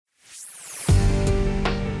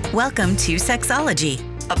Welcome to Sexology,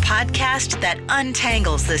 a podcast that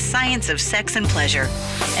untangles the science of sex and pleasure.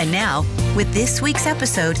 And now, with this week's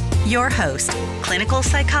episode, your host, clinical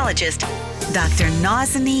psychologist, Dr.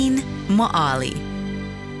 Nazanin Moali.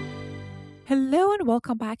 Hello and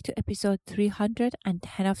welcome back to episode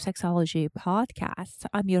 310 of Sexology Podcast.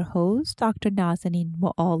 I'm your host, Dr. Nazanin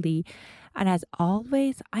Moali. And as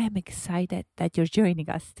always, I am excited that you're joining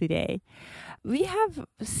us today. We have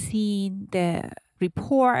seen the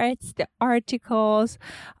reports, the articles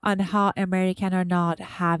on how Americans are not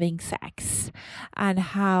having sex and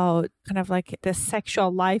how kind of like the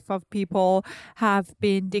sexual life of people have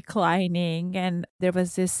been declining. And there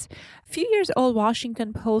was this few years old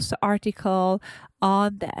Washington Post article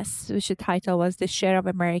on this, which the title was "The Share of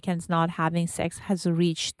Americans Not Having Sex Has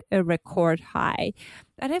Reached a Record High."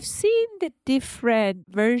 And I've seen the different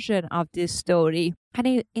version of this story. And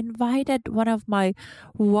I invited one of my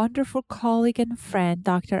wonderful colleague and friend,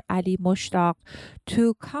 Dr. Ali Mushtaq,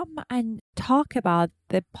 to come and talk about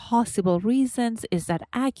the possible reasons. Is that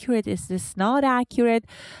accurate? Is this not accurate?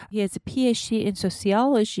 He has a PhD in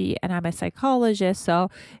sociology and I'm a psychologist. So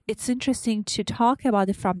it's interesting to talk about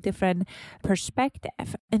it from different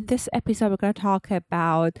perspectives. In this episode, we're going to talk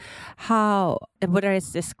about whether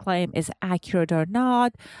this claim is accurate or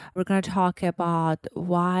not. We're going to talk about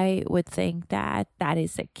why we think that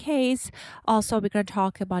is the case. Also, we're going to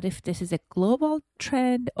talk about if this is a global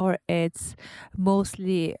trend or it's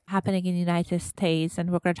mostly happening in the United States.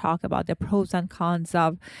 And we're going to talk about the pros and cons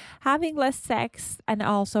of having less sex. And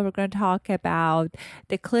also, we're going to talk about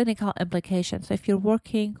the clinical implications. So if you're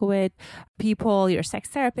working with people, you're a sex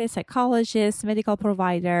therapist, psychologist, medical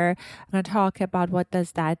provider, I'm going to talk about what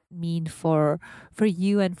does that mean for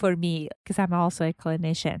you and for me, because I'm also a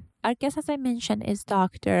clinician. Our guest, as I mentioned, is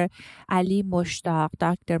Dr. Ali Mushtaq.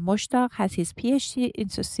 Dr. Mushtaq has his PhD in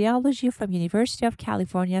sociology from University of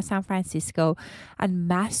California, San Francisco, and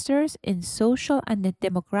master's in social and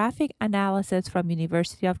demographic analysis from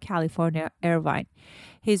University of California, Irvine.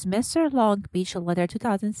 His Mr. Long Beach letter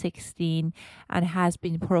 2016 and has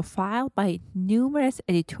been profiled by numerous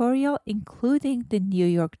editorials, including the New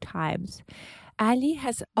York Times. Ali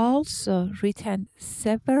has also written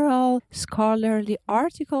several scholarly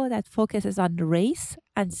articles that focuses on race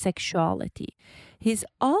and sexuality. He's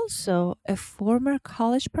also a former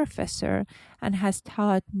college professor and has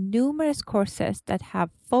taught numerous courses that have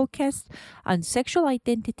focused on sexual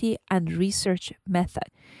identity and research method.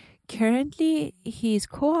 Currently, he is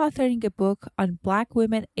co-authoring a book on Black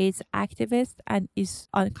women AIDS activists and is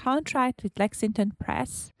on contract with Lexington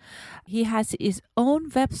Press. He has his own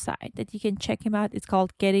website that you can check him out. It's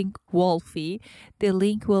called Getting Wolfie. The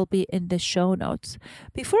link will be in the show notes.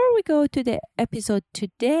 Before we go to the episode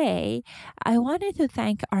today, I wanted to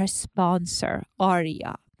thank our sponsor,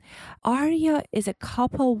 Aria. Aria is a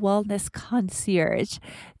couple wellness concierge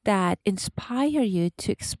that inspire you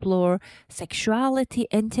to explore sexuality,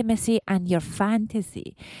 intimacy, and your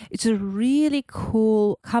fantasy. It's a really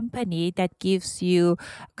cool company that gives you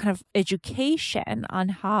kind of education on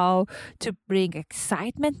how to bring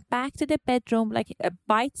excitement back to the bedroom, like a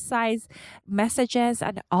bite-sized messages,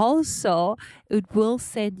 and also it will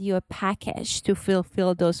send you a package to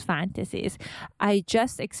fulfill those fantasies. I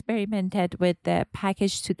just experimented with the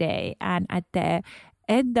package today, and at the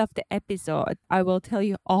end of the episode, I will tell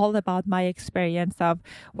you all about my experience of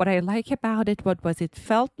what I like about it, what was it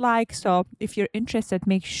felt like. So if you're interested,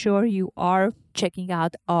 make sure you are checking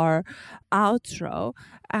out our outro,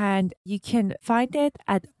 and you can find it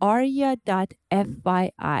at aria.fyi.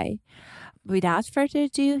 Without further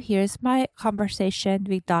ado, here's my conversation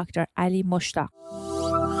with Dr. Ali Mushtaq.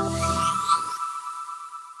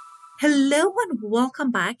 Hello and welcome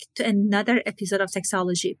back to another episode of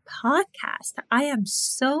Sexology Podcast. I am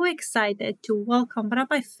so excited to welcome one of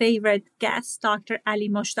my favorite guests, Dr. Ali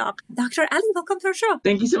Mushtaq. Dr. Ali, welcome to our show.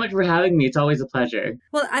 Thank you so much for having me. It's always a pleasure.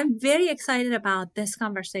 Well, I'm very excited about this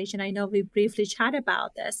conversation. I know we briefly chatted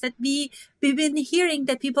about this, that we've been hearing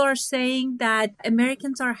that people are saying that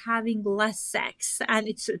Americans are having less sex and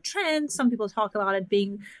it's a trend. Some people talk about it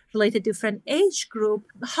being related to different age group.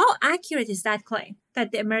 How accurate is that claim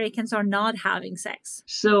that the Americans are not having sex?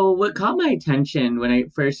 So what caught my attention when I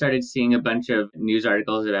first started seeing a bunch of news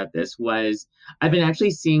articles about this was I've been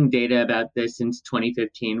actually seeing data about this since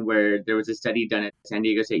 2015, where there was a study done at San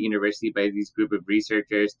Diego State University by these group of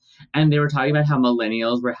researchers, and they were talking about how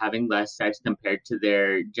millennials were having less sex compared to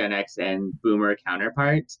their Gen X and Boomer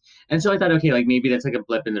counterparts. And so I thought, okay, like maybe that's like a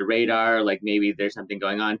blip in the radar, like maybe there's something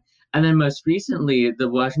going on. And then most recently, the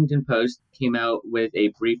Washington Post came out with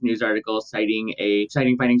a brief news article citing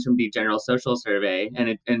findings from the General Social Survey.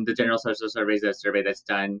 And the General Social Survey is a survey that's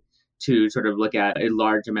done to sort of look at a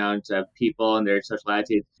large amount of people and their social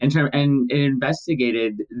attitudes and it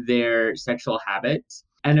investigated their sexual habits.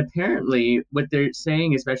 And apparently what they're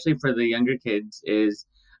saying, especially for the younger kids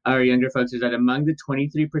or younger folks, is that among the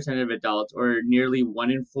 23% of adults, or nearly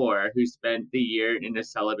 1 in 4 who spent the year in a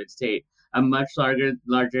celibate state, a much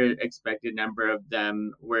larger expected number of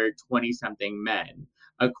them were 20-something men,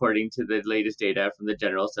 according to the latest data from the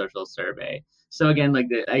General Social Survey. So again,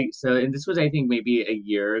 and this was, I think, maybe a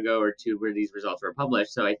year ago or two where these results were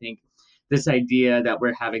published. So I think this idea that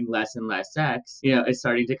we're having less and less sex, is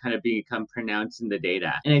starting to kind of become pronounced in the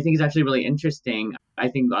data. And I think it's actually really interesting. I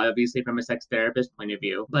think obviously from a sex therapist point of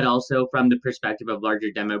view, but also from the perspective of larger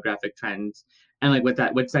demographic trends and like what's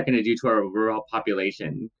that going to do to our overall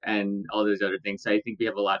population and all those other things. So I think we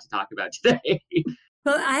have a lot to talk about today.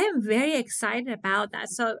 Well, I am very excited about that.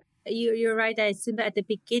 So you're right that it seemed at the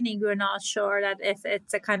beginning we were not sure that if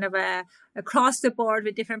it's a kind of a across the board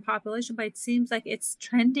with different population, but it seems like it's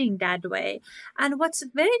trending that way. And what's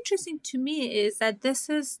very interesting to me is that this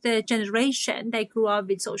is the generation that grew up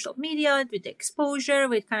with social media, with exposure,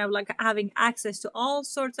 with kind of like having access to all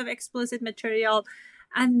sorts of explicit material.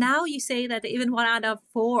 And now you say that even 1 out of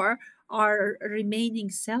 4 are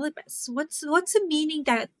remaining celibate. What's the meaning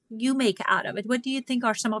that you make out of it? What do you think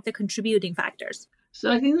are some of the contributing factors? So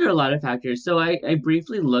I think there are a lot of factors. So I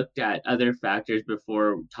briefly looked at other factors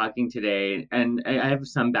before talking today, and I have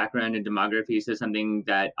some background in demography. So something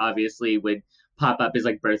that obviously would pop up is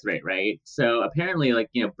like birth rate, right? So apparently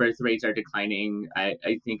birth rates are declining, I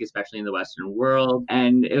think, especially in the Western world.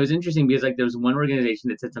 And it was interesting because there was one organization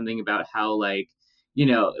that said something about how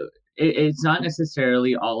it's not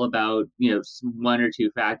necessarily all about, 1 or 2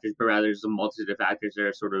 factors, but rather there's a multitude of factors that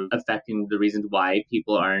are sort of affecting the reasons why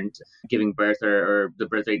people aren't giving birth or the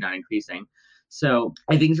birth rate not increasing. So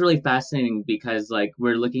I think it's really fascinating because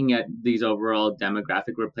we're looking at these overall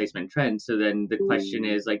demographic replacement trends. So then the question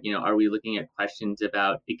is are we looking at questions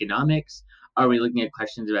about economics? Are we looking at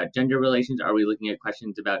questions about gender relations? Are we looking at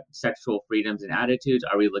questions about sexual freedoms and attitudes?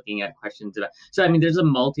 Are we looking at questions about... So, there's a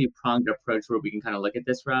multi-pronged approach where we can kind of look at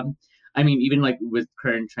this from. Even with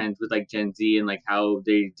current trends with Gen Z and how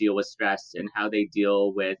they deal with stress and how they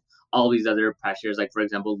deal with all these other pressures, for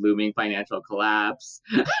example, looming financial collapse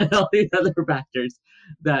and all these other factors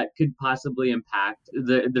that could possibly impact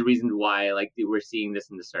the reasons why we're seeing this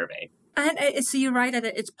in the survey. And so you're right that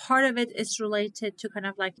it's part of it is related to kind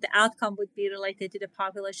of the outcome would be related to the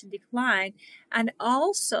population decline. And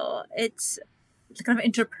also it's kind of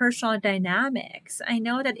interpersonal dynamics. I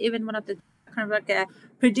know that even one of the kind of a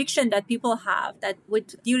prediction that people have that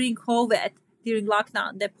during COVID, during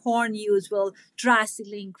lockdown, the porn use will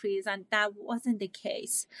drastically increase, and that wasn't the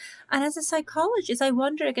case. And as a psychologist, I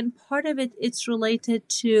wonder, again, part of it's related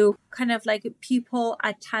to kind of people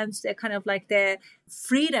at times, they're kind of the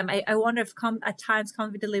freedom. I wonder if at times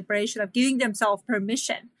comes with the liberation of giving themselves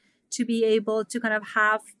permission to be able to kind of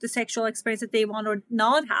have the sexual experience that they want or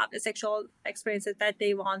not have the sexual experiences that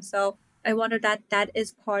they want. So I wonder that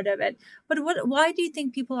is part of it. But why do you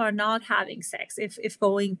think people are not having sex if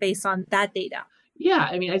going based on that data? Yeah,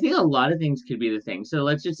 I think a lot of things could be the thing. So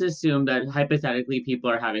let's just assume that hypothetically people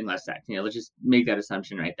are having less sex. Let's just make that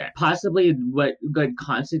assumption right there. Possibly what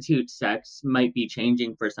constitutes sex might be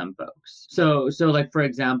changing for some folks. So for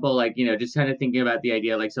example, just kind of thinking about the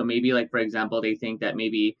idea, so maybe for example, they think that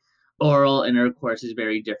maybe oral intercourse is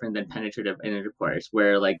very different than penetrative intercourse,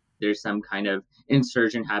 where there's some kind of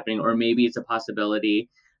insertion happening, or maybe it's a possibility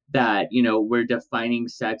that, we're defining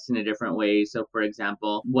sex in a different way. So for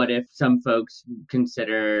example, what if some folks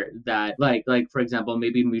consider that for example,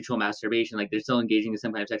 maybe mutual masturbation, they're still engaging in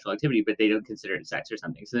some kind of sexual activity, but they don't consider it sex or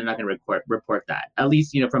something. So they're not going to report that, at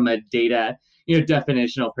least, from a data,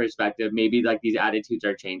 definitional perspective. Maybe these attitudes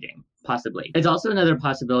are changing. Possibly. It's also another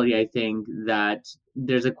possibility, I think, that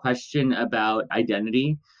there's a question about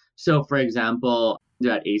identity. So for example,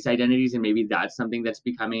 about ace identities, and maybe that's something that's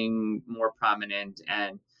becoming more prominent,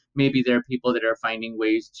 and maybe there are people that are finding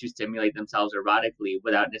ways to stimulate themselves erotically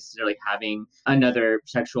without necessarily having another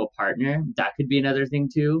sexual partner. That could be another thing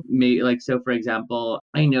too. Maybe so for example,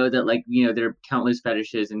 I know that there are countless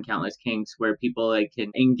fetishes and countless kinks where people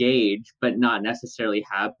can engage but not necessarily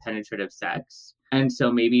have penetrative sex. And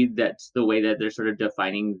so maybe that's the way that they're sort of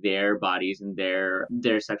defining their bodies and their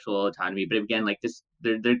sexual autonomy. But again,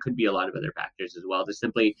 there could be a lot of other factors as well. Just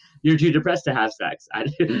simply, you're too depressed to have sex,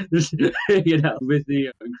 with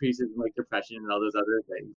the increases in depression and all those other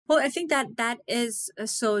things. Well, I think that is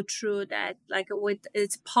so true that with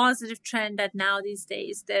it's positive trend that now these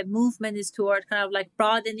days, the movement is toward kind of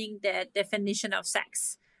broadening the definition of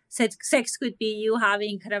sex. Sex could be you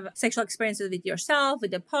having kind of sexual experiences with yourself,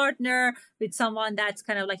 with a partner, with someone that's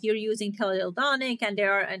kind of like you're using teledildonic and they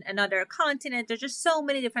are another continent. There's just so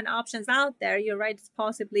many different options out there. You're right. It's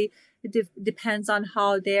possibly, it depends on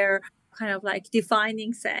how they're kind of like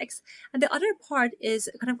defining sex. And the other part is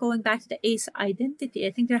kind of going back to the ace identity.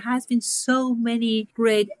 I think there has been so many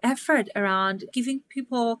great effort around giving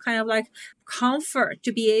people kind of like comfort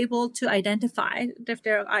to be able to identify if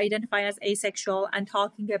they're identifying as asexual and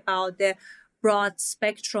talking about the broad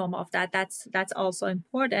spectrum of that. That's also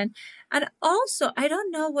important. And also, I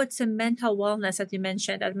don't know what's the mental wellness that you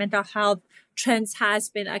mentioned, that mental health trends has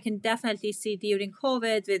been. I can definitely see during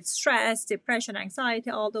COVID with stress, depression,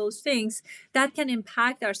 anxiety, all those things that can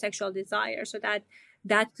impact our sexual desire. So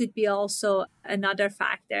that could be also another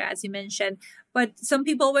factor, as you mentioned. But some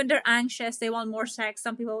people, when they're anxious, they want more sex.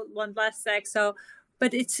 Some people want less sex. So,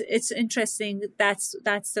 but it's interesting. That's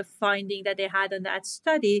the finding that they had in that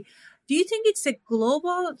study. Do you think it's a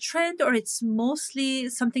global trend or it's mostly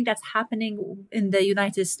something that's happening in the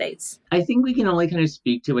United States? I think we can only kind of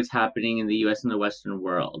speak to what's happening in the US and the Western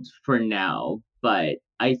world for now. But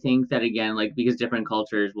I think that, again, like because different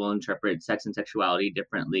cultures will interpret sex and sexuality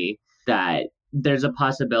differently, that there's a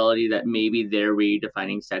possibility that maybe they're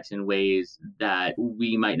redefining sex in ways that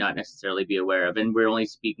we might not necessarily be aware of. And we're only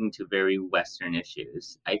speaking to very Western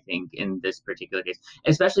issues, I think, in this particular case,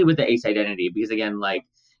 especially with the ace identity, because again, like,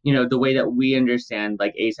 you know, the way that we understand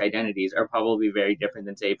like ace identities are probably very different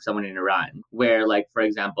than, say, someone in Iran, where, like, for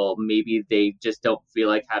example, maybe they just don't feel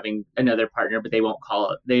like having another partner, but they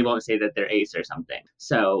won't say that they're ace or something.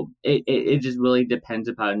 So it just really depends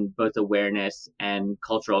upon both awareness and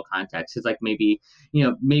cultural context. It's like maybe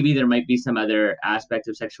there might be some other aspect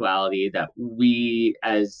of sexuality that we,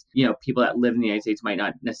 as, you know, people that live in the United States might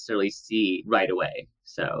not necessarily see right away.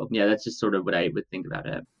 So yeah, that's just sort of what I would think about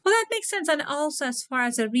it. Well, that makes sense. And also, as far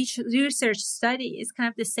as a research study is kind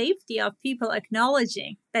of the safety of people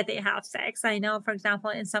acknowledging that they have sex. I know, for example,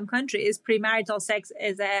 in some countries, premarital sex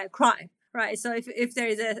is a crime. Right. So if there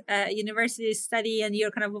is a university study and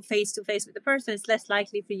you're kind of face to face with the person, it's less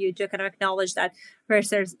likely for you to kind of acknowledge that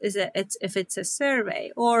versus if it's a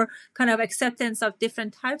survey, or kind of acceptance of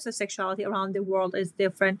different types of sexuality around the world is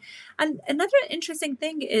different. And another interesting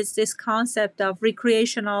thing is this concept of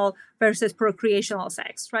recreational versus procreational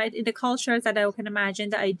sex, right? In the cultures that I can imagine,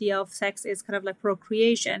 the idea of sex is kind of like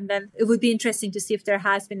procreation. Then it would be interesting to see if there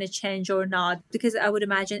has been a change or not, because I would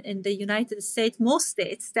imagine in the United States, most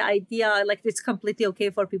states, the idea, like, it's completely okay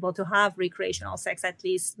for people to have recreational sex, at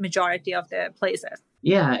least majority of the places.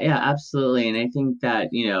 Yeah, absolutely. And I think that,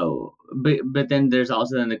 you know, but then there's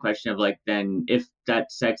also then the question of, like, then if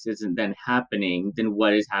that sex isn't then happening, then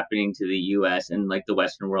what is happening to the US and like the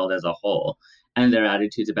Western world as a whole and their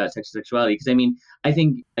attitudes about sex and sexuality? Because I mean, I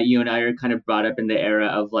think you and I are kind of brought up in the era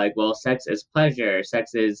of like, well, sex is pleasure,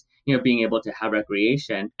 sex is, you know, being able to have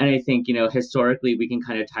recreation. And I think, you know, historically we can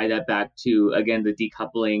kind of tie that back to, again, the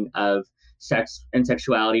decoupling of sex and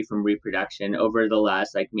sexuality from reproduction over the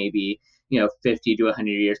last, like, maybe, you know, 50 to 100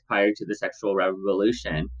 years prior to the sexual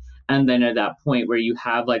revolution. And then at that point where you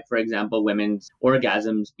have, like, for example, women's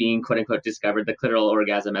orgasms being, quote unquote, discovered, the clitoral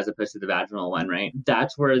orgasm as opposed to the vaginal one, right?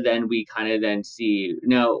 That's where then we kind of then see,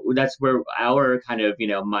 no, that's where our kind of, you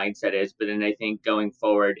know, mindset is. But then I think going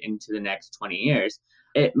forward into the next 20 years,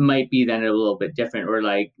 it might be then a little bit different, or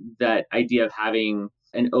like that idea of having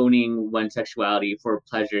and owning one's sexuality for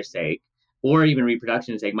pleasure's sake or even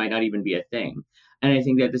reproduction's sake might not even be a thing. And I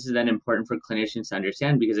think that this is then important for clinicians to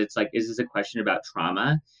understand, because it's like, is this a question about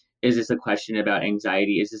trauma? Is this a question about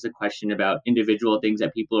anxiety? Is this a question about individual things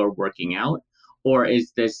that people are working out? Or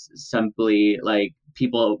is this simply like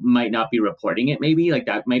people might not be reporting it? Maybe like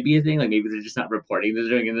that might be a thing. Like maybe they're just not reporting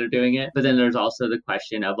they're doing it. But then there's also the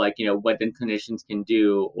question of, like, you know, what then clinicians can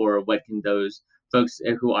do, or what can those folks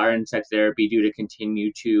who are in sex therapy do to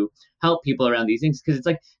continue to help people around these things? Because it's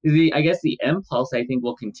like, I guess the impulse, I think,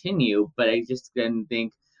 will continue, but I just then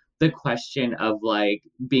think the question of like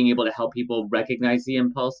being able to help people recognize the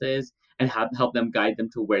impulses and help them, guide them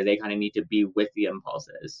to where they kind of need to be with the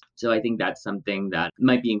impulses. So I think that's something that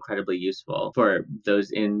might be incredibly useful for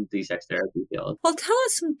those in the sex therapy field. Well, tell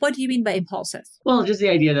us, what do you mean by impulses? Well, just the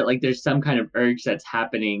idea that, like, there's some kind of urge that's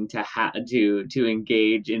happening to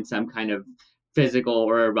engage in some kind of physical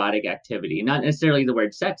or erotic activity. Not necessarily the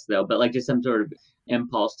word sex, though, but like just some sort of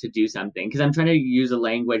impulse to do something. Because I'm trying to use a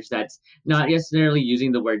language that's not necessarily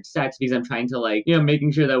using the word sex, because I'm trying to, like, you know,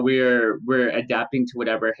 making sure that we're adapting to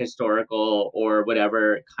whatever historical or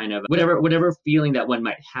whatever kind of whatever feeling that one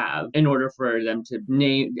might have, in order for them to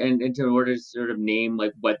name and in order to sort of name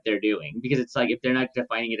like what they're doing. Because it's like, if they're not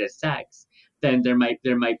defining it as sex, then there might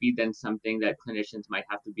be then something that clinicians might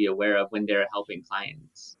have to be aware of when they're helping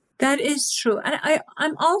clients. That is true. And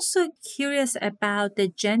I'm also curious about the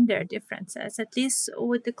gender differences, at least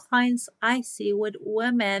with the clients I see with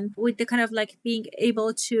women, with the kind of like being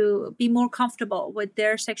able to be more comfortable with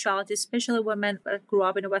their sexuality, especially women that grew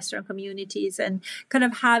up in Western communities and kind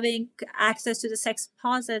of having access to the sex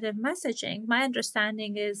positive messaging. My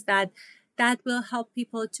understanding is that will help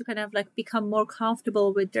people to kind of like become more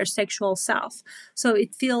comfortable with their sexual self. So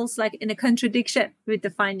it feels like in a contradiction with the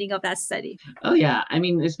finding of that study. Oh yeah, I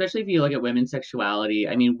mean, especially if you look at women's sexuality.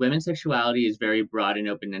 I mean, women's sexuality is very broad and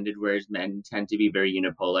open-ended, whereas men tend to be very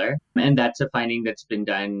unipolar. And that's a finding that's been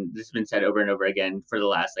done. This has been said over and over again for the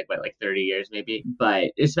last like 30 years maybe.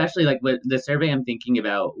 But especially like what the survey I'm thinking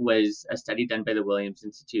about was a study done by the Williams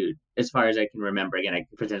Institute, as far as I can remember. Again, I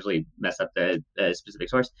could potentially mess up the specific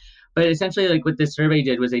source, but essentially like what this survey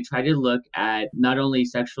did was they tried to look at not only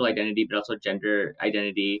sexual identity but also gender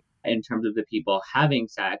identity in terms of the people having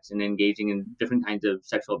sex and engaging in different kinds of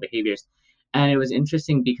sexual behaviors. And it was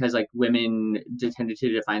interesting because like women tended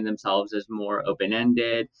to define themselves as more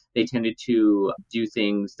open-ended. They tended to do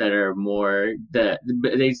things that are more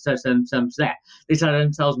they saw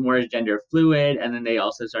themselves more as gender fluid, and then they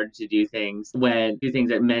also started to do things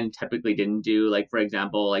that men typically didn't do. Like for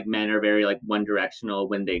example, like men are very like one directional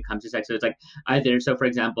when they come to sex. So it's like for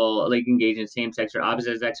example, like engage in same-sex or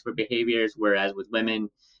opposite sex for behaviors, whereas with women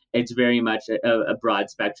it's very much a broad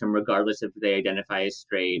spectrum, regardless if they identify as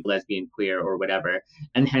straight, lesbian, queer, or whatever.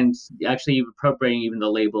 And hence, actually appropriating even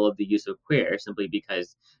the label of the use of queer, simply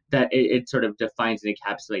because that it sort of defines and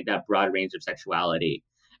encapsulates that broad range of sexuality.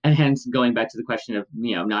 And hence, going back to the question of,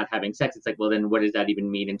 not having sex, it's like, well, then what does that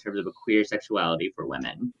even mean in terms of a queer sexuality for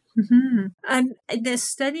women? Mm-hmm. And the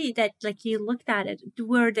study that like you looked at it,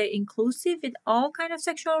 were they inclusive in all kind of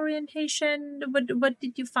sexual orientation? What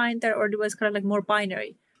did you find there, or it was kind of like more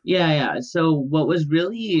binary? Yeah. So what was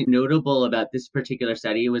really notable about this particular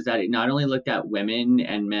study was that it not only looked at women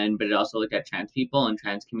and men, but it also looked at trans people and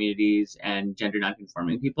trans communities and gender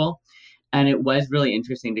nonconforming people. And it was really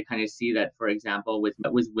interesting to kind of see that, for example, with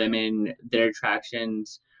women, their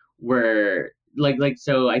attractions were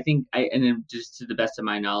so I think and then just to the best of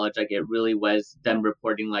my knowledge, like it really was them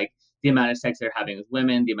reporting like the amount of sex they're having with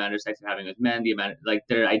women, the amount of sex they're having with men, the amount of like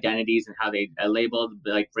their identities and how they labeled,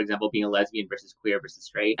 like for example, being a lesbian versus queer versus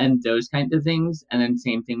straight, and those kinds of things. And then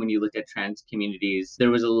same thing when you looked at trans communities, there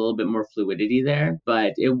was a little bit more fluidity there.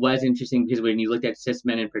 But it was interesting because when you looked at cis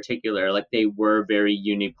men in particular, like they were very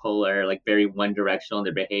unipolar, like very one directional in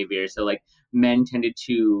their behavior. So like men tended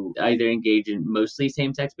to either engage in mostly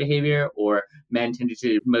same-sex behavior, or men tended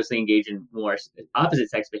to mostly engage in more opposite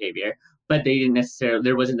sex behavior. But they didn't necessarily,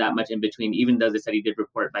 there wasn't that much in between, even though the study did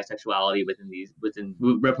report bisexuality within these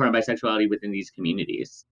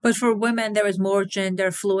communities. But for women, there was more gender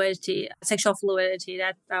fluidity, sexual fluidity.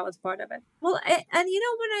 That was part of it. Well, and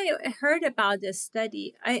when I heard about this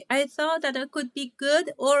study, I thought that it could be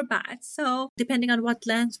good or bad. So depending on what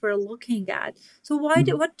lens we're looking at. So what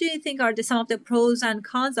do you think are some of the pros and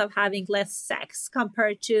cons of having less sex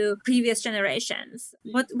compared to previous generations?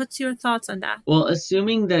 What's your thoughts on that? Well,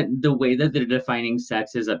 assuming that the way that they're defining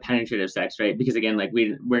sex is a penetrative sex, right? Because again, like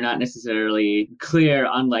we're not necessarily clear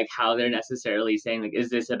on like how they're necessarily saying like, is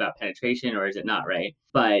this about penetration or is it not, right?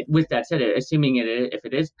 But with that said, assuming if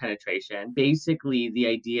it is penetration, basically the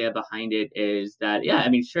idea behind it is that, yeah, I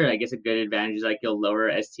mean, sure, I guess a good advantage is like you'll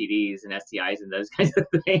lower STDs and STIs and those kinds of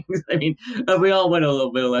things. I mean, we all want a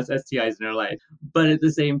little bit less STIs in our life. But at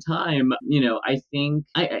the same time, I think,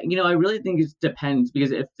 I really think it depends,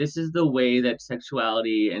 because if this is the way that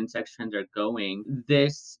sexuality and sex trends are going,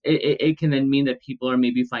 it can then mean that people are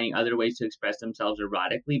maybe finding other ways to express themselves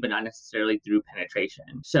erotically, but not necessarily through penetration.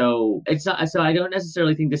 So I don't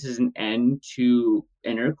necessarily think this is an end to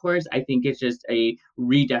intercourse. I think it's just a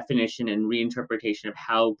redefinition and reinterpretation of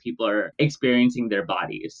how people are experiencing their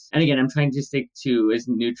bodies. And again, I'm trying to stick to as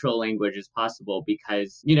neutral language as possible,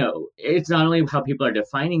 because, it's not only how people are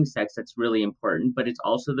defining sex that's really important, but it's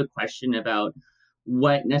also the question about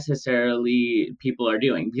what necessarily people are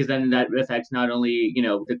doing, because then that affects not only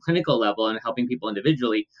the clinical level and helping people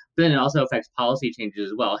individually, but then it also affects policy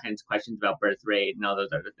changes as well, hence questions about birth rate and all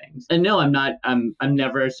those other things. And no, I'm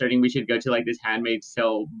never asserting we should go to like this Handmaid's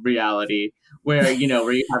Tale reality where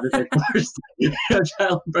where you have this first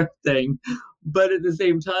childbirth thing. But at the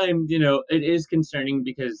same time, it is concerning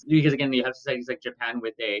because again, you have societies like Japan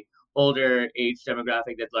with a older age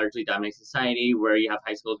demographic that largely dominates society, where you have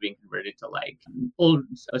high schools being converted to like old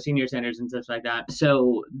senior centers and stuff like that.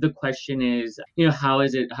 So the question is, how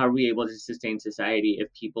are we able to sustain society if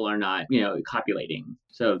people are not, copulating?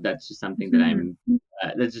 So that's just something that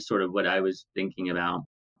That's just sort of what I was thinking about.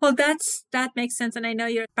 Well, that makes sense, and I know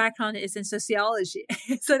your background is in sociology,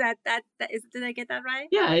 so that is. Did I get that right?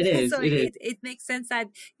 Yeah, it is. So It is. it makes sense that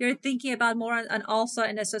you're thinking about more on also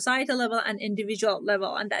in a societal level and individual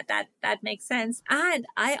level, and that makes sense. And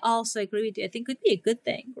I also agree with you. I think it would be a good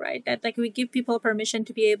thing, right? That like we give people permission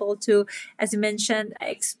to be able to, as you mentioned,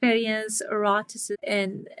 experience eroticism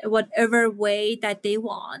in whatever way that they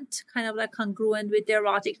want, kind of like congruent with their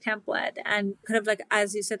erotic template, and kind of like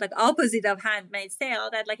as you said, like opposite of Handmaid's Tale,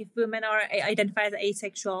 that like if women are identified as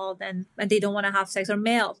asexual then and they don't want to have sex, or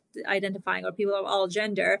male identifying, or people of all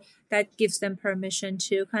gender, that gives them permission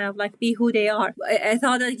to kind of like be who they are. I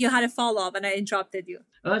thought that you had a follow-up and I interrupted you.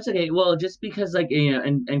 Oh, that's okay. Well, just because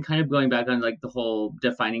and kind of going back on like the whole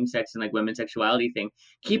defining sex and like women's sexuality thing,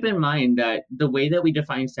 keep in mind that the way that we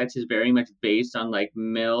define sex is very much based on like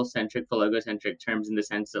male-centric, phallogocentric terms, in the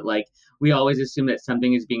sense that like we always assume that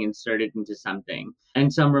something is being inserted into something.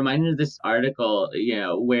 And so I'm reminded of this article,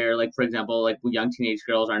 where like, for example, like young teenage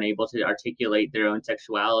girls aren't able to articulate their own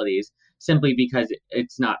sexualities simply because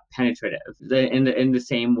it's not penetrative. In the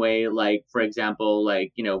same way, like, for example,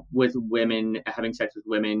 like, with women having sex with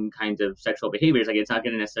women kinds of sexual behaviors, like it's not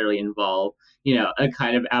going to necessarily involve, a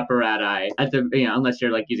kind of apparatus at the, unless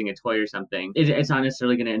you're like using a toy or something. It's not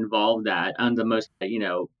necessarily going to involve that on the most,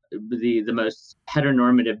 the most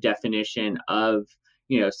heteronormative definition of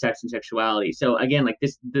sex and sexuality. So again, like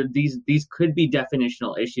these could be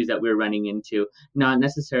definitional issues that we're running into, not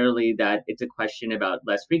necessarily that it's a question about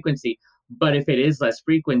less frequency, but if it is less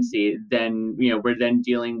frequency, then we're then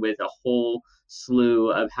dealing with a whole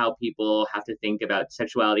slew of how people have to think about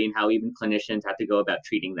sexuality and how even clinicians have to go about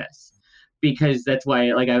treating this. Because that's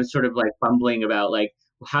why, like, I was sort of like fumbling about like,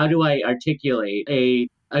 how do I articulate a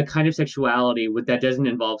kind of sexuality that doesn't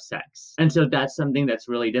involve sex? And so that's something that's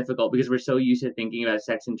really difficult because we're so used to thinking about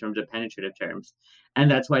sex in terms of penetrative terms. And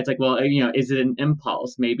that's why it's like, well, is it an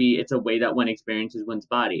impulse? Maybe it's a way that one experiences one's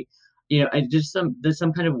body. There's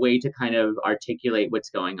some kind of way to kind of articulate what's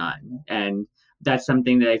going on. And that's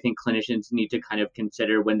something that I think clinicians need to kind of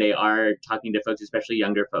consider when they are talking to folks, especially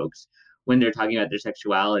younger folks, when they're talking about their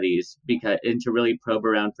sexualities, and to really probe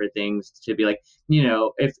around for things, to be like,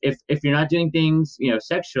 if you're not doing things,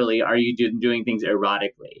 sexually, are you doing things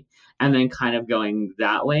erotically? And then kind of going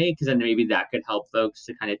that way, because then maybe that could help folks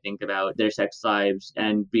to kind of think about their sex lives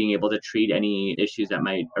and being able to treat any issues that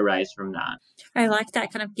might arise from that. I like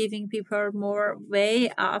that, kind of giving people more way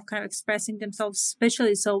of kind of expressing themselves,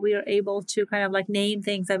 especially so we are able to kind of like name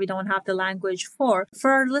things that we don't have the language for.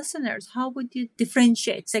 For our listeners, how would you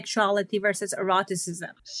differentiate sexuality versus eroticism?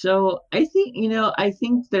 So I think, I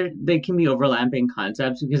think they can be overlapping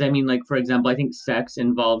concepts, because I mean, like, for example, I think sex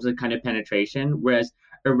involves a kind of penetration, whereas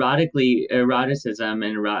eroticism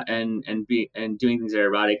and doing things that are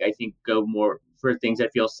erotic, I think, go more for things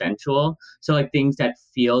that feel sensual. So like things that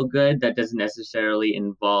feel good, that doesn't necessarily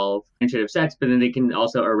involve penetrative sex, but then they can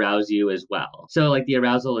also arouse you as well. So like the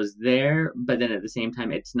arousal is there, but then at the same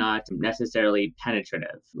time, it's not necessarily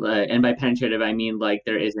penetrative. And by penetrative, I mean like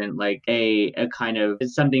there isn't like a kind of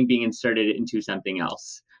something being inserted into something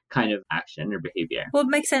else kind of action or behavior. Well, it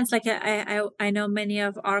makes sense. Like I know many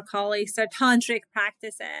of our colleagues are tantric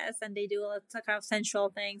practices, and they do lots of kind of sensual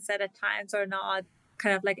things that at times are not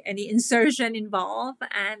kind of like any insertion involved,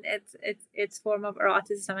 and it's form of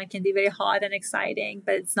eroticism. It can be very hot and exciting,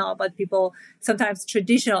 but it's not what people sometimes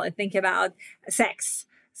traditionally think about sex.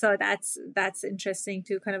 So that's interesting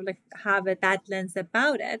to kind of like have that lens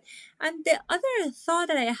about it. And the other thought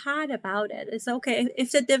that I had about it is, okay,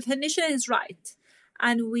 if the definition is right,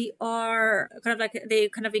 and we are kind of like they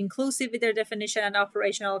kind of inclusive with their definition and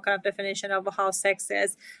operational kind of definition of how sex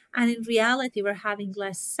is, and in reality we're having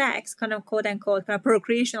less sex, kind of quote unquote kind of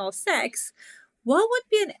procreational sex, what would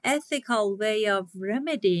be an ethical way of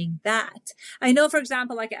remedying that? I know, for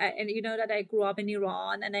example, like, that I grew up in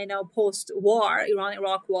Iran, and I know post-war,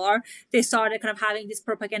 Iran-Iraq war, they started kind of having this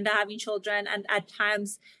propaganda, having children, and at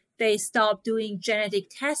times they stopped doing genetic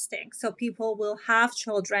testing. So people will have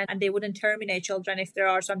children and they wouldn't terminate children if there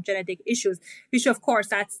are some genetic issues, which of course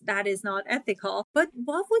that is not ethical. But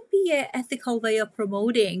what would be an ethical way of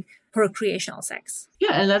promoting procreational sex?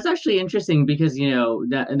 Yeah, and that's actually interesting because,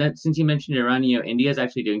 that since you mentioned Iran, India is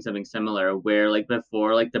actually doing something similar where like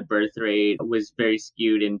before, like the birth rate was very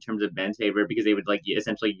skewed in terms of men's favor because they would like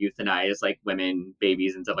essentially euthanize like women,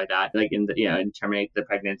 babies and stuff like that, like and terminate the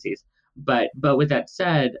pregnancies. But with that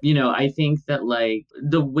said, I think that like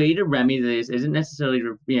the way to remedy this isn't necessarily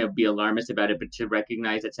to be alarmist about it, but to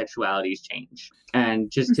recognize that sexualities change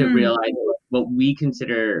and just to realize what we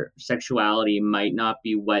consider sexuality might not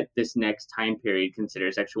be what this next time period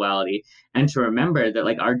considers sexuality. And to remember that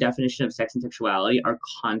like our definition of sex and sexuality are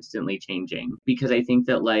constantly changing, because I think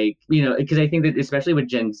that because I think that especially with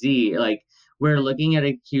Gen Z, like we're looking at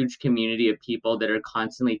a huge community of people that are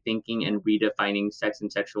constantly thinking and redefining sex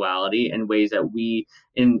and sexuality in ways that we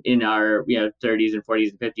in our 30s and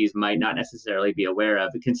 40s and 50s might not necessarily be aware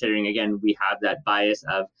of, considering again we have that bias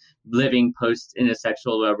of living post in a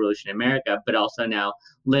sexual revolution in America, but also now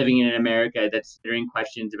living in an America that's considering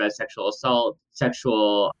questions about sexual assault,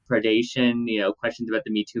 sexual predation, questions about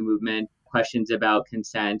the Me Too movement, questions about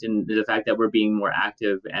consent, and the fact that we're being more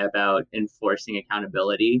active about enforcing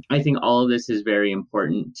accountability. I think all of this is very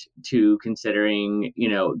important to considering,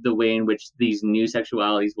 the way in which these new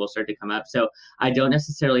sexualities will start to come up. So I don't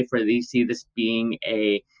necessarily see this being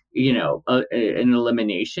an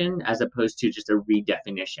elimination as opposed to just a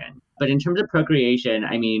redefinition. But in terms of procreation,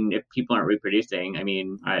 I mean, if people aren't reproducing, I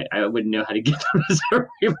mean, I wouldn't know how to get them to start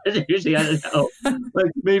reproducing. I don't know.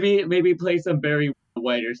 Like maybe play some Barry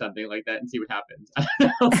White or something like that and see what happens. I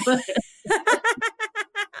don't know.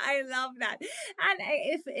 I love that. And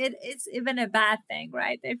if it's even a bad thing,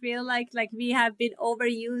 right? I feel like we have been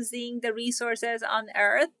overusing the resources on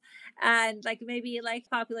Earth, and maybe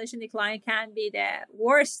population decline can be the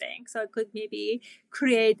worst thing. So it could maybe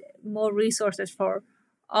create more resources for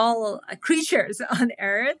all creatures on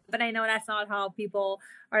Earth. But I know that's not how people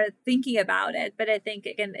are thinking about it. But I think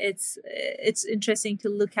again, it's interesting to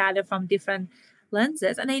look at it from different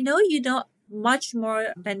lenses. And I know you know much more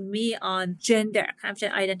than me on gender, kind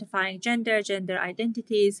of identifying gender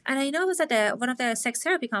identities. And I know I was at one of the sex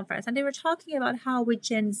therapy conference, and they were talking about how with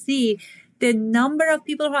Gen Z, the number of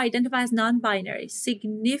people who identify as non-binary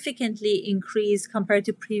significantly increased compared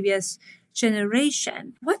to previous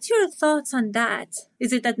generation. What's your thoughts on that?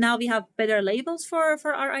 Is it that now we have better labels for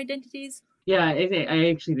our identities? Yeah, I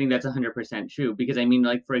actually think that's 100% true, because I mean,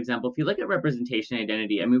 for example, if you look at representation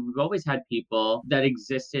identity, I mean, we've always had people that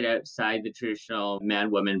existed outside the traditional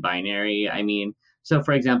man-woman binary. I mean, so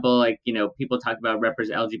for example, people talk about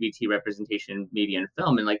LGBT representation in media and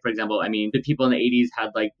film. And for example, I mean, the people in the 80s had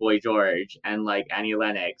Boy George and Annie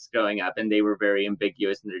Lennox growing up, and they were very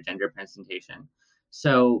ambiguous in their gender presentation.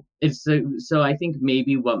 So I think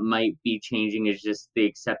maybe what might be changing is just the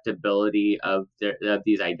acceptability of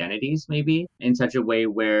these identities, maybe in such a way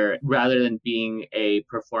where rather than being a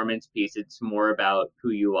performance piece, it's more about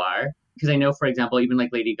who you are. Because I know, for example, even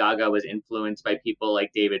Lady Gaga was influenced by people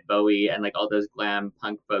like David Bowie and all those glam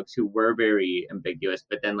punk folks who were very ambiguous,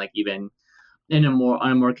 but then even on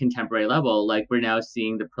a more contemporary level, we're now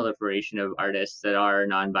seeing the proliferation of artists that are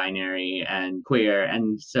non-binary and queer,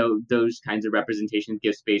 and so those kinds of representations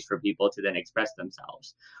give space for people to then express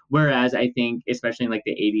themselves. Whereas I think, especially in the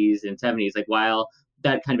 80s and 70s, while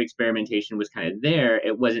that kind of experimentation was kind of there,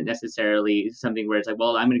 it wasn't necessarily something where it's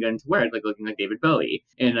well, I'm going to go into work looking like David Bowie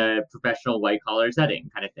in a professional white collar setting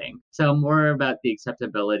kind of thing. So more about the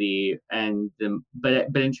acceptability but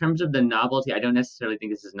in terms of the novelty, I don't necessarily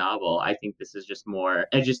think this is novel. I think this is just more,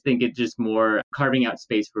 I just think it's just more carving out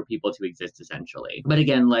space for people to exist essentially. But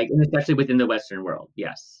again, and especially within the Western world,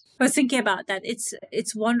 yes. I was thinking about that.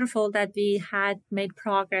 It's wonderful that we had made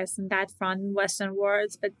progress in that front in Western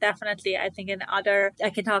worlds, but definitely I think in other,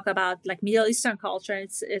 I can talk about Middle Eastern culture.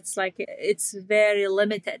 It's very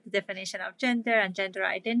limited definition of gender and gender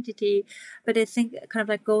identity. But I think kind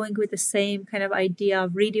of going with the same kind of idea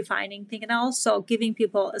of redefining things, and also giving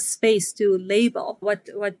people a space to label what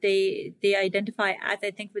they identify as.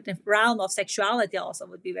 I think with the realm of sexuality also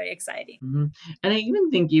would be very exciting. Mm-hmm. And I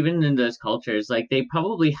even think even in those cultures, they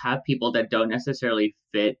probably have people that don't necessarily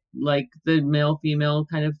fit the male female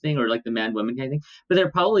kind of thing, or the man woman kind of thing, but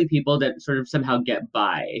they're probably people that sort of somehow get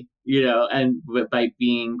by, and by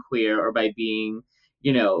being queer or by being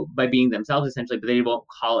by being themselves essentially, but they won't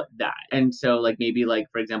call it that. And so maybe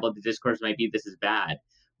for example, the discourse might be this is bad,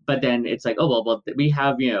 but then it's oh well we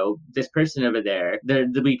have this person over there,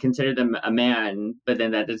 we consider them a man, but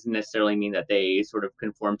then that doesn't necessarily mean that they sort of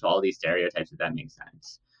conform to all these stereotypes, if that makes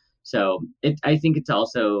sense. So I think it's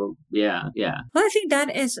also, yeah. Well, I think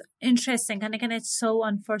that is interesting. And again, it's so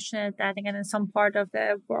unfortunate that again, in some part of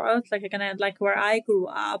the world, where I grew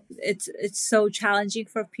up, it's so challenging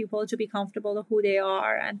for people to be comfortable with who they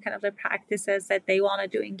are and kind of the practices that they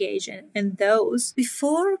wanted to engage in those.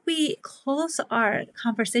 Before we close our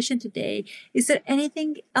conversation today, is there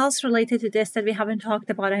anything else related to this that we haven't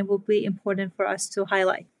talked about and would be important for us to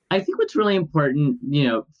highlight? I think what's really important,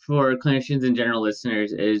 for clinicians and general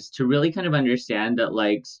listeners is to really kind of understand that,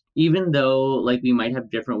 like, even though like we might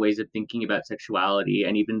have different ways of thinking about sexuality,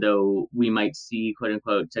 and even though we might see quote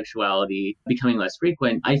unquote sexuality becoming less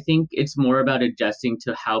frequent, I think it's more about adjusting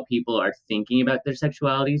to how people are thinking about their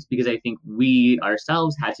sexualities, because I think we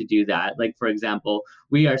ourselves had to do that. Like, for example,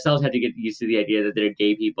 we ourselves had to get used to the idea that there are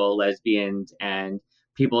gay people, lesbians, and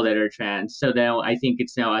people that are trans. So now I think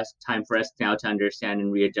it's now time for us now to understand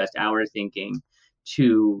and readjust our thinking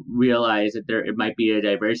to realize that it might be a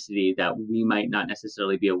diversity that we might not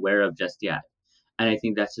necessarily be aware of just yet. And I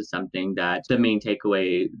think that's just something that the main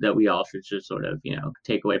takeaway that we all should just sort of,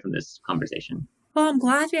 take away from this conversation. Well, I'm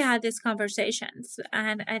glad we had these conversations,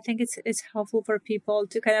 and I think it's helpful for people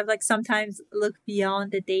to kind of like sometimes look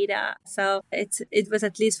beyond the data. So it was,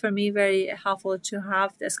 at least for me, very helpful to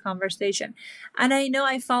have this conversation. And I know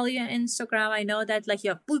I follow you on Instagram. I know that like you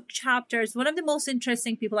have book chapters. One of the most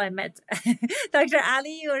interesting people I met, Dr.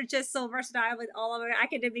 Ali, you're just so versatile with all of your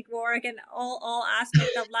academic work and all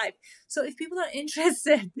aspects of life. So if people are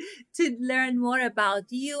interested to learn more about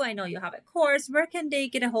you, I know you have a course. Where can they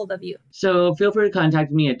get a hold of you? So feel free to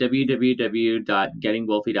contact me at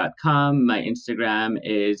www.gettingwolfie.com. My Instagram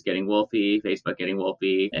is gettingwolfie, Facebook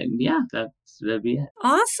gettingwolfie, and yeah, that'd be it.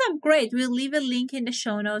 Awesome, great. We'll leave a link in the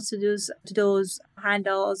show notes to those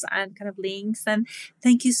handles and kind of links. And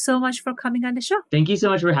thank you so much for coming on the show. Thank you so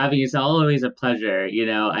much for having me. It's always a pleasure.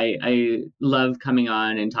 I love coming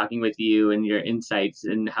on and talking with you and your insights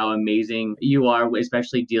and how amazing you are,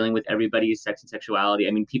 especially dealing with everybody's sex and sexuality.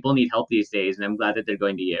 I mean, people need help these days, and I'm glad that they're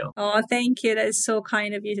going to you. Oh, thank you. That is so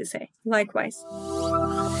kind of you to say. Likewise.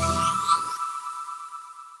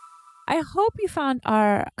 I hope you found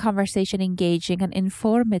our conversation engaging and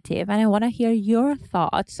informative, and I want to hear your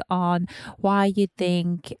thoughts on why you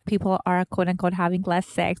think people are quote unquote having less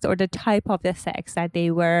sex, or the type of the sex that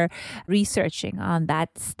they were researching on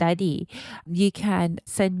that study. You can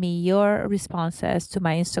send me your responses to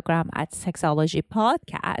my Instagram at Sexology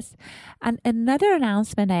Podcast. And another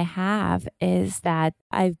announcement I have is that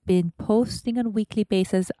I've been posting on a weekly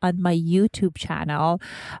basis on my YouTube channel.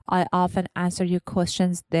 I often answer your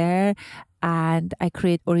questions there, and I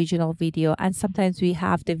create original video, and sometimes we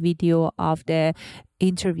have the video of the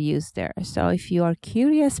interviews there. So if you are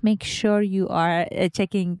curious, make sure you are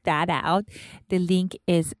checking that out. The link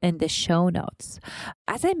is in the show notes.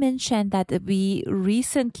 As I mentioned, that we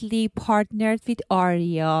recently partnered with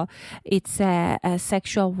Aria. It's a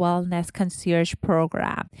sexual wellness concierge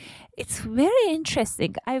program. It's very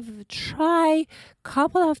interesting. I've tried a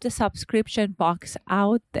couple of the subscription box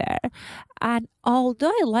out there, and although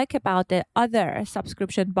I like about the other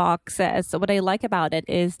subscription boxes, what I like about it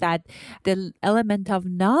is that the element of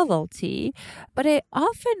novelty, but I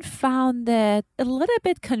often found that a little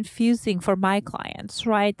bit confusing for my clients,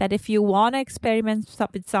 right? That if you want to experiment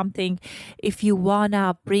with something, if you want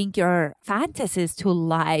to bring your fantasies to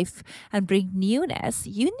life and bring newness,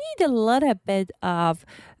 you need a little bit of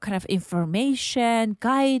kind of information,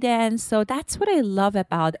 guidance. So that's what I love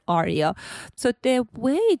about Aria. So the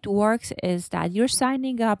way it works is that you're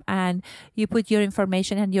signing up and you put your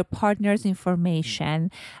information and your partner's information,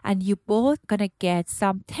 and you both gonna get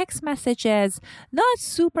some text messages, not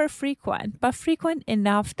super frequent, but frequent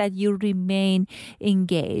enough that you remain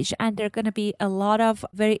engaged. And there are gonna be a lot of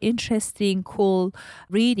very interesting, cool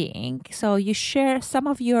reading. So you share some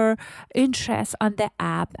of your interests on the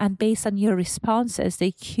app, and based on your responses,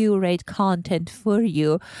 they curate content for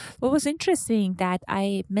you. What was interesting that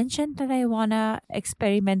I mentioned that I want to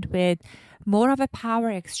experiment with more of a power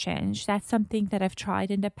exchange. That's something that I've tried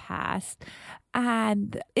in the past.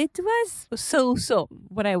 And it was so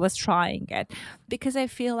when I was trying it, because I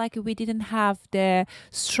feel like we didn't have the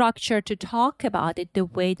structure to talk about it the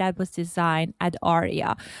way that was designed at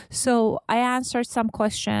Aria. So I answered some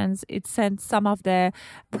questions. It sent some of the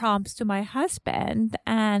prompts to my husband,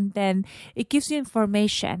 and then it gives you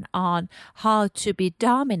information on how to be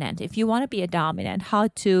dominant. If you want to be a dominant, how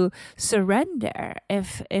to surrender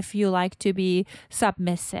if you like to be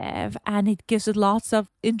submissive. And it gives lots of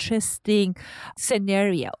interesting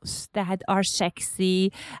scenarios that are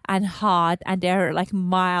sexy and hot, and they're like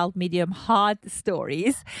mild, medium, hot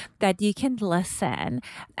stories that you can listen,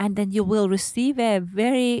 and then you will receive a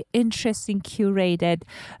very interesting curated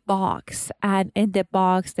box. And in the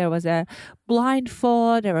box there was a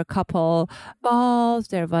blindfold, there were a couple balls,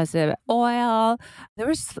 there was an oil, there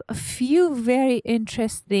was a few very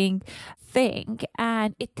interesting thing,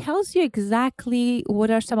 and it tells you exactly what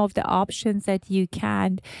are some of the options that you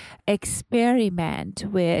can experiment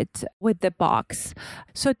with the box.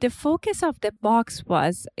 So the focus of the box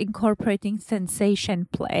was incorporating sensation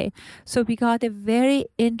play. So we got a very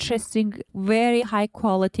interesting, very high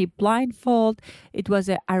quality blindfold. It was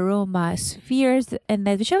an aroma spheres, and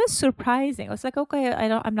that which was surprising. I was like, okay,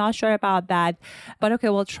 I'm not sure about that, but okay,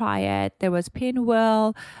 we'll try it. There was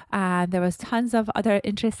pinwheel, and there was tons of other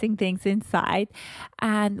interesting things inside.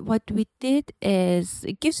 And what we did is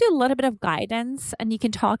it gives you a little bit of guidance, and you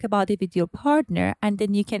can talk about it with your partner, and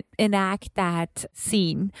then you can enact that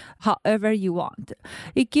scene however you want.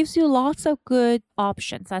 It gives you lots of good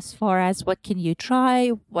options as far as what can you try,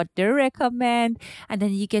 what they recommend, and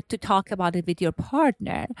then you get to talk about it with your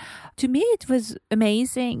partner. To me, it was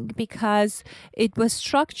amazing because it was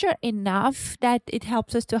structured enough that it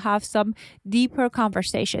helps us to have some deeper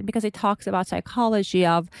conversation, because it talks about psychology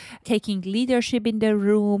of taking leadership in the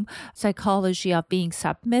room, psychology of being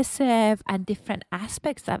submissive, and different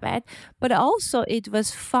aspects of it. But also it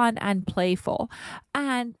was fun and playful,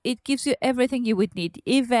 and it gives you everything you would need,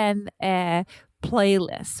 even a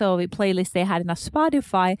playlist. So a playlist they had on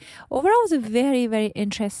Spotify. Overall, it was a very, very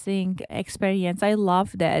interesting experience. I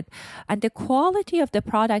loved it. And the quality of the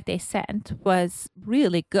product they sent was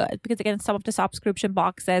really good, because again, some of the subscription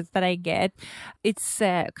boxes that I get, it's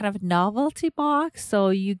a kind of novelty box. So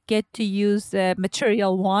you get to use the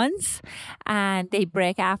material once and they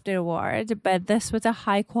break afterward. But this was a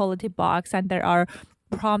high quality box, and there are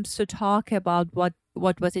prompts to talk about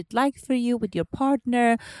what was it like for you with your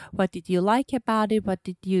partner? What did you like about it? What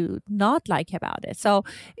did you not like about it? So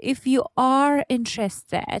if you are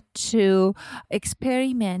interested to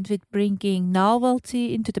experiment with bringing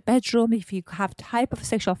novelty into the bedroom, if you have type of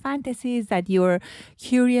sexual fantasies that you're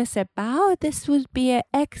curious about, this would be an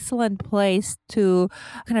excellent place to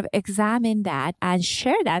kind of examine that and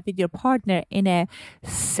share that with your partner in a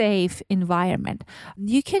safe environment.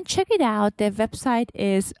 You can check it out. The website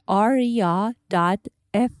is aria.fyi,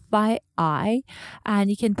 and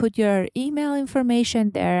you can put your email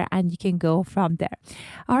information there and you can go from there.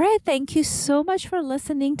 All right, thank you so much for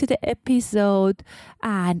listening to the episode,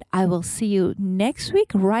 and I will see you next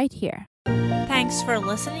week right here. Thanks for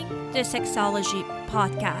listening to the Sexology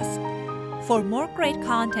Podcast. For more great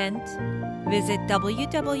content, visit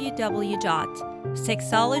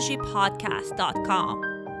www.sexologypodcast.com.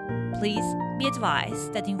 Please be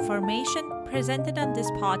advised that information presented on this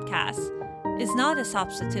podcast is not a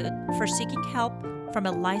substitute for seeking help from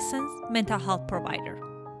a licensed mental health provider.